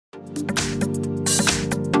Hi!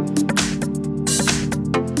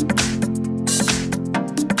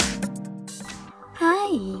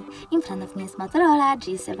 In front of me is Motorola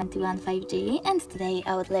G71 5G, and today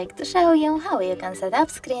I would like to show you how you can set up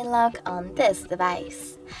screen lock on this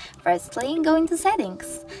device. Firstly, go into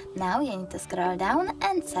Settings. Now you need to scroll down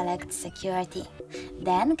and select Security.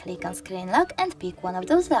 Then click on Screen Lock and pick one of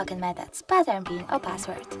those login methods, pattern, PIN or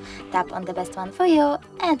password. Tap on the best one for you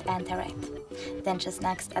and enter it. Then choose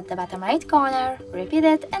Next at the bottom right corner, repeat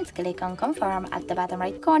it and click on Confirm at the bottom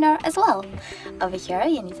right corner as well. Over here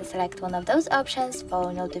you need to select one of those options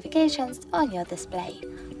for notifications on your display.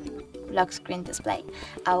 Lock screen display.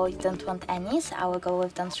 I don't want any, so I will go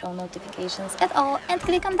with don't show notifications at all and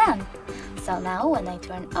click on Done. So now when I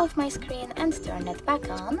turn off my screen and turn it back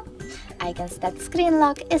on, I can see that screen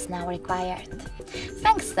lock is now required.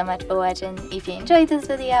 Thanks so much for watching. If you enjoyed this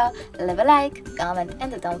video, leave a like, comment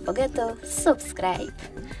and don't forget to subscribe.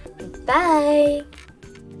 Bye!